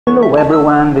Hello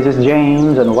everyone, this is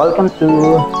James and welcome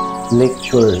to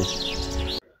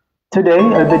Chores. Today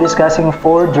I'll be discussing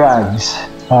four drugs,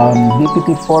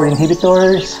 DPP-4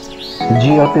 inhibitors,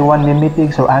 GLP-1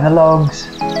 mimetics or analogs,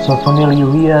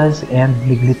 sulfonylureas, and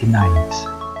Meglitinides.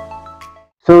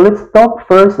 So let's talk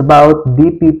first about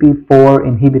DPP-4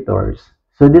 inhibitors.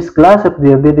 So this class of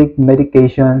diabetic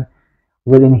medication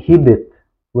will inhibit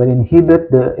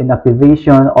the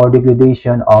inactivation or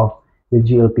degradation of the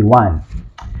GLP-1.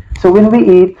 So when we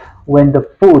eat, when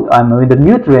the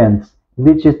nutrients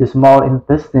reaches the small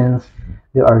intestines,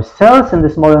 there are cells in the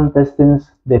small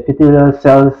intestines, the epithelial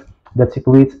cells that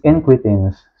secretes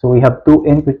incretins. So we have two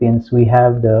incretins. We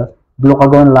have the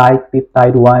glucagon-like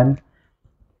peptide 1,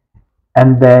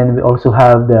 and then we also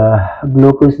have the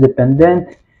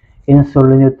glucose-dependent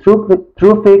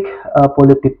insulinotropic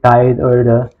polypeptide, or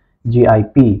the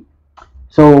GIP.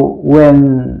 So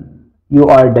when you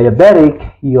are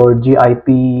diabetic, your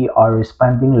GIP are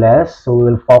responding less, so we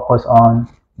will focus on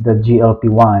the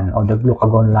GLP-1 or the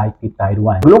glucagon-like peptide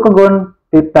 1. Glucagon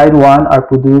peptide 1 are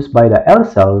produced by the L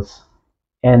cells,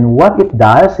 and what it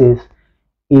does is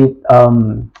it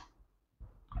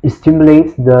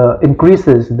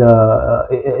increases the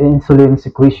insulin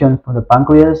secretion from the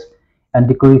pancreas and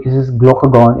decreases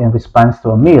glucagon in response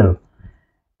to a meal.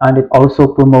 And it also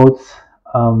promotes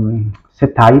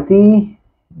satiety,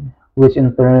 which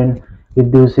in turn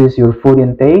reduces your food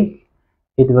intake.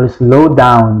 It will slow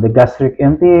down the gastric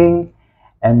emptying,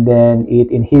 and then it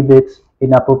inhibits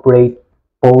inappropriate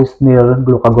post-meal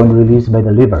glucagon release by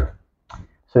the liver.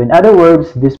 So in other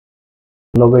words, this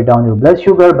will lower down your blood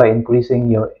sugar by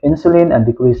increasing your insulin and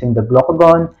decreasing the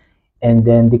glucagon, and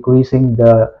then decreasing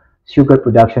the sugar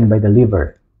production by the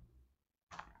liver.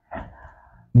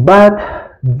 But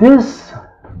this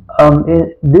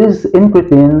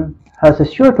incretin has a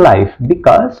short life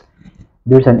because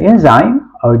there's an enzyme,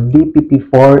 or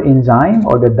DPP-4 enzyme,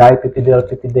 or the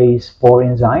dipeptidylpeptidase 4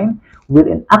 enzyme, will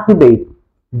inactivate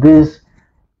this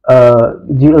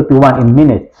GLP-1 in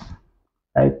minutes.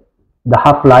 Right? The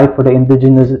half-life for the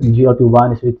endogenous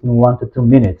GLP-1 is between 1 to 2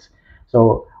 minutes.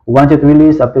 So once it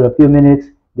releases, after a few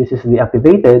minutes, this is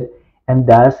deactivated, and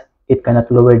thus it cannot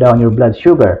lower down your blood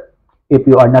sugar. If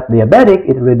you are not diabetic,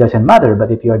 it really doesn't matter. But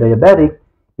if you are diabetic,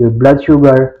 your blood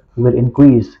sugar will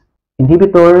increase.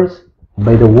 Inhibitors,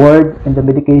 by the word in the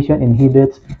medication,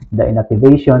 inhibits the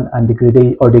inactivation and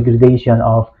degradation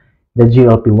of the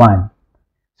GLP-1.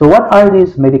 So what are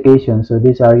these medications? So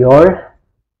these are your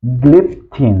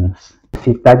gliptins.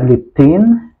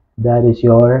 Sitagliptin, that is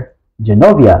your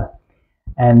Genovia.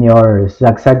 And your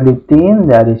saxagliptin,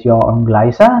 that is your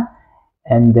Onglyza.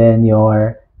 And then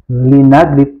your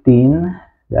linagliptin,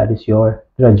 that is your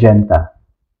Trajenta.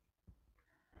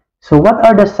 So what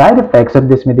are the side effects of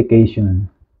this medication?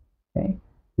 Okay.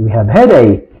 We have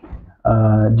headache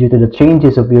due to the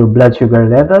changes of your blood sugar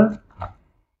level.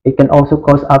 It can also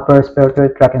cause upper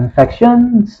respiratory tract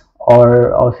infections,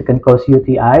 or also can cause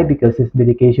UTI, because this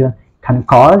medication can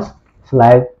cause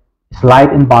slight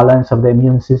imbalance of the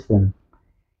immune system.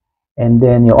 And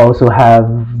then you also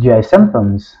have GI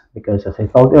symptoms, because as I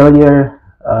told earlier,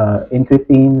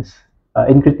 incretin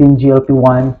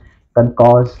GLP-1 can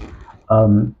cause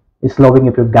slowing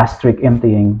of your gastric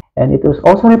emptying. And it was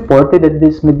also reported that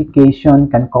this medication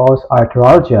can cause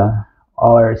arthralgia,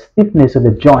 or stiffness of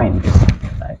the joints,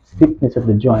 right? Stiffness of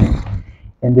the joints.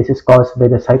 And this is caused by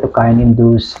the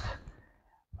cytokine-induced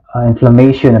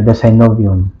inflammation of the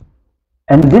synovium.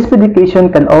 And this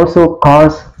medication can also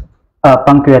cause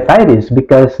pancreatitis,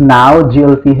 because now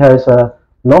GLP has a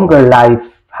longer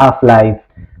half-life.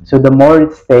 So the more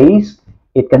it stays,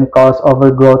 it can cause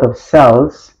overgrowth of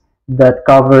cells that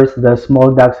covers the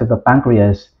small ducts of the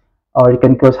pancreas, or it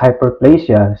can cause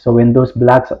hyperplasia. So when those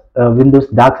ducts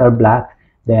are black,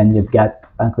 then you've got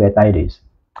pancreatitis.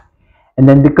 And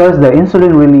then because the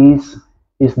insulin release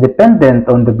is dependent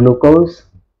on the glucose,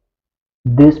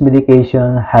 this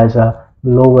medication has a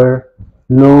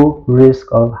low risk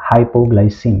of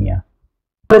hypoglycemia.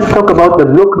 Let's talk about the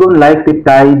glucagon-like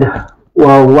peptide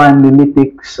 1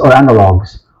 mimetics or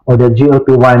analogs, or the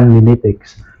GLP-1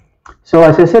 mimetics. So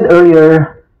as I said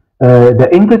earlier, the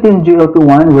incretin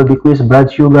GLP-1 will decrease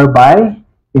blood sugar by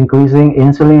increasing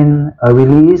insulin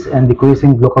release and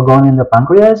decreasing glucagon in the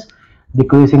pancreas,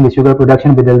 decreasing the sugar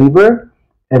production by the liver,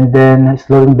 and then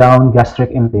slowing down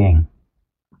gastric emptying.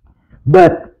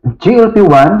 But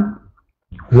GLP-1,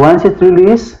 once it's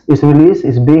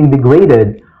is being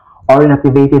degraded or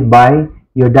inactivated by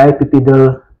your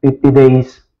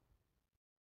dipeptidylpeptidase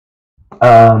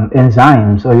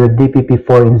enzymes, or your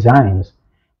DPP-4 enzymes.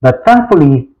 But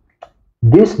thankfully,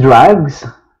 these drugs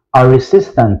are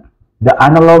resistant The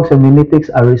analogs of mimetics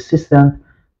are resistant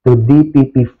to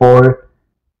DPP4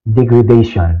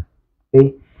 degradation.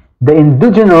 Okay? The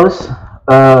endogenous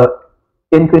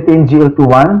incretin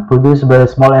GLP-1 produced by the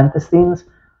small intestines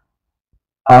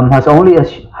has only a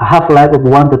half-life of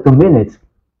 1 to 2 minutes.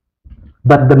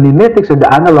 But the mimetics or the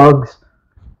analogs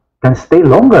can stay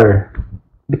longer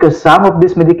because some of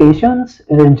these medications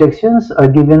and injections are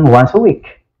given once a week.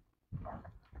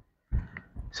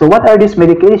 So what are these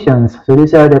medications? So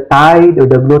these are the tide or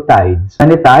the glutides.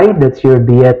 Meglitinides, that's your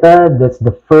dieta, that's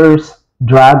the first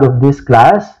drug of this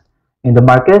class in the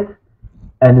market.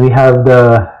 And we have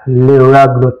the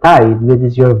liraglutide, which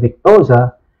is your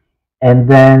Victoza, and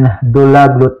then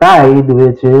dulaglutide,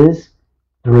 which is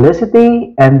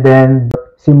Trulicity, and then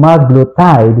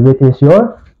semaglutide, which is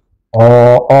your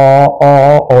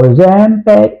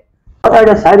Ozempic. What are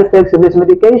the side effects of these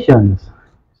medications?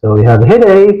 So we have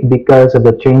headache because of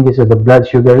the changes of the blood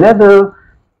sugar level,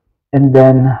 and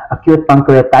then acute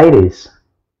pancreatitis.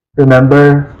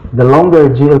 Remember, the longer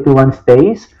GLP-1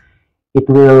 stays, it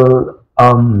will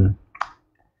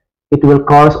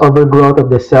cause overgrowth of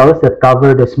the cells that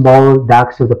cover the small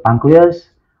ducts of the pancreas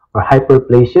or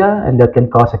hyperplasia, and that can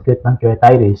cause acute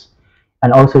pancreatitis.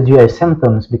 And also GI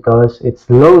symptoms because it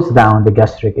slows down the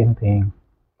gastric emptying.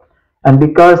 And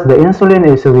because the insulin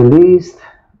is released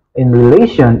in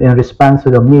response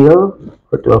to the meal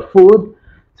or to a food,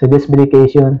 so this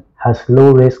medication has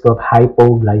low risk of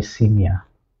hypoglycemia.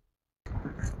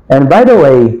 And by the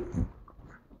way,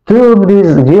 two of these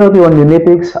GLP-1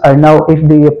 mimetics are now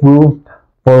FDA approved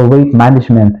for weight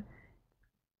management,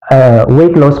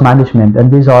 weight loss management, and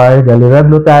these are the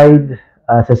liraglutide,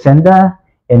 Saxenda,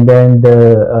 and then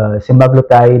the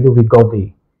semaglutide,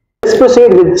 Wegovy. Let's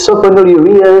proceed with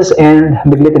sulfonylureas and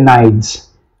Meglitinides.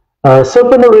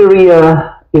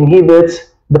 Sulfonylurea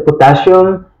inhibits the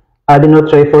potassium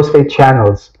adenotriphosphate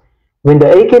channels. When the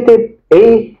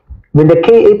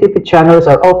K-ATP channels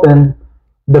are open,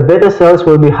 the beta cells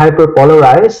will be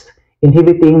hyperpolarized,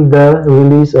 inhibiting the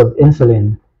release of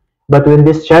insulin. But when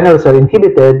these channels are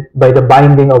inhibited by the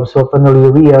binding of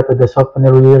sulfonylurea to the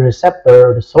sulfonylurea receptor,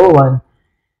 or the SOL1,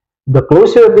 the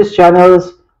closure of these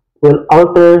channels will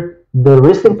alter the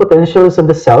resting potentials of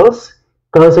the cells,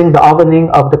 causing the opening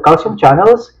of the calcium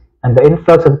channels, and the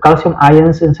influx of calcium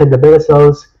ions inside the beta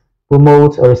cells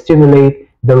promotes or stimulates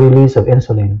the release of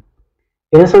insulin.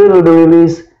 Insulin will be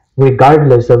released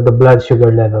regardless of the blood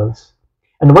sugar levels.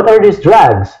 And what are these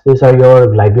drugs? These are your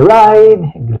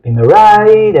glyburide,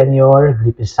 glipinuride, and your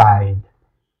glipizide.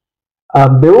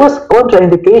 There was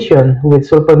contraindication with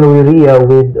sulfonylurea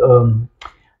with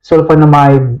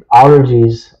sulfonamide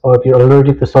allergies, or if you're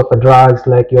allergic to sulfa drugs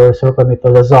like your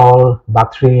sulfamethoxazole,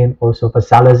 Bactrim, or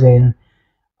sulfasalazine,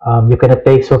 you cannot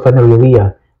take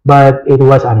sulfonylurea. But it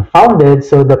was unfounded,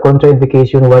 so the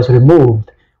contraindication was removed.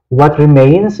 What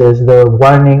remains is the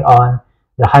warning on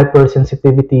the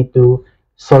hypersensitivity to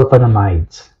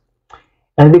sulfonamides.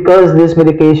 And because these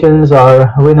medications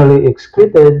are renally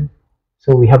excreted,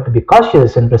 so we have to be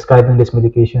cautious in prescribing these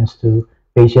medications to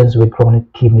patients with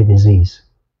chronic kidney disease.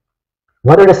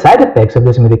 What are the side effects of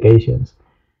these medications?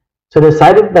 So the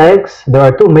side effects, there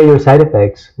are two major side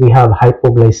effects. We have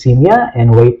hypoglycemia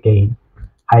and weight gain.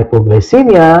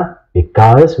 Hypoglycemia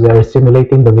because we are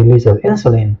stimulating the release of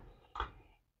insulin.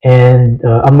 And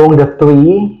among the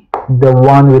three, the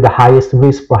one with the highest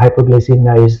risk for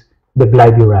hypoglycemia is the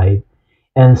glyburide.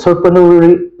 And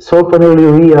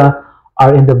sulfonylurea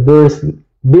are in the Beer's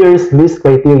list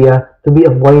criteria to be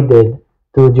avoided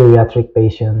to geriatric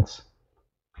patients.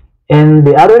 And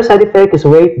the other side effect is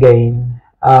weight gain.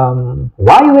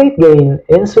 Why weight gain?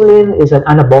 Insulin is an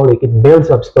anabolic. It builds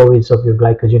up storage of your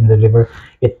glycogen in the liver.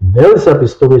 It builds up the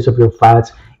storage of your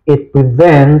fats. It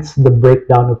prevents the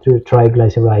breakdown of your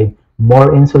triglyceride.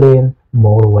 More insulin,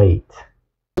 more weight.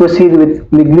 Proceed with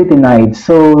Meglitinides.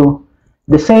 So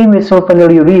the same with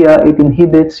sulfonylurea, it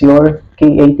inhibits your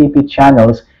K-ATP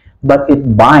channels, but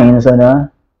it binds on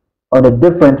a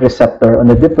different receptor, on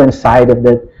a different side of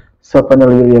the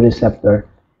sulfonylurea receptor.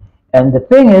 And the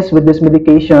thing is, with this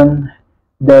medication,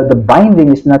 the binding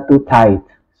is not too tight.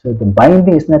 So the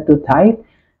binding is not too tight,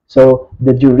 so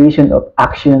the duration of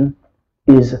action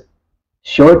is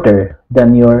shorter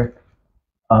than your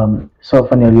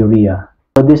sulfonylurea.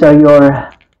 So these are your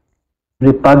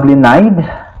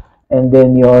ripaglinide and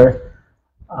then your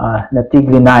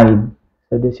natiglinide.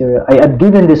 So this year, I had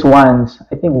given this once,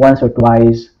 I think once or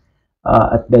twice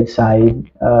at bedside,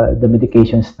 the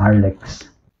medication Starlex.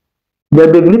 The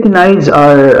Meglitinides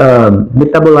are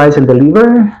metabolized in the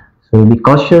liver, so be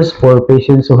cautious for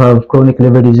patients who have chronic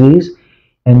liver disease.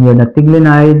 And your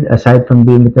natiglinide, aside from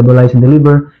being metabolized in the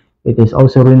liver, it is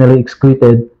also renally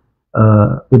excreted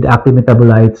with active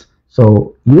metabolites.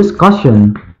 So use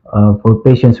caution for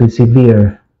patients with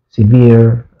severe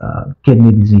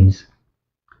kidney disease.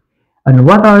 And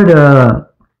what are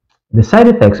the side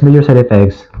effects, major side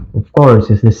effects? Of course,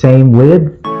 is the same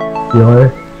with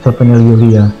your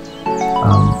sulfonylurea,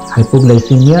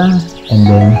 hypoglycemia, and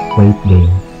then weight gain.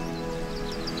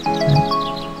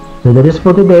 So that is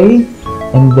for today,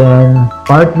 and then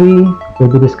part 3, we'll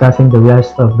be discussing the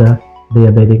rest of the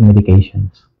diabetic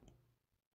medications.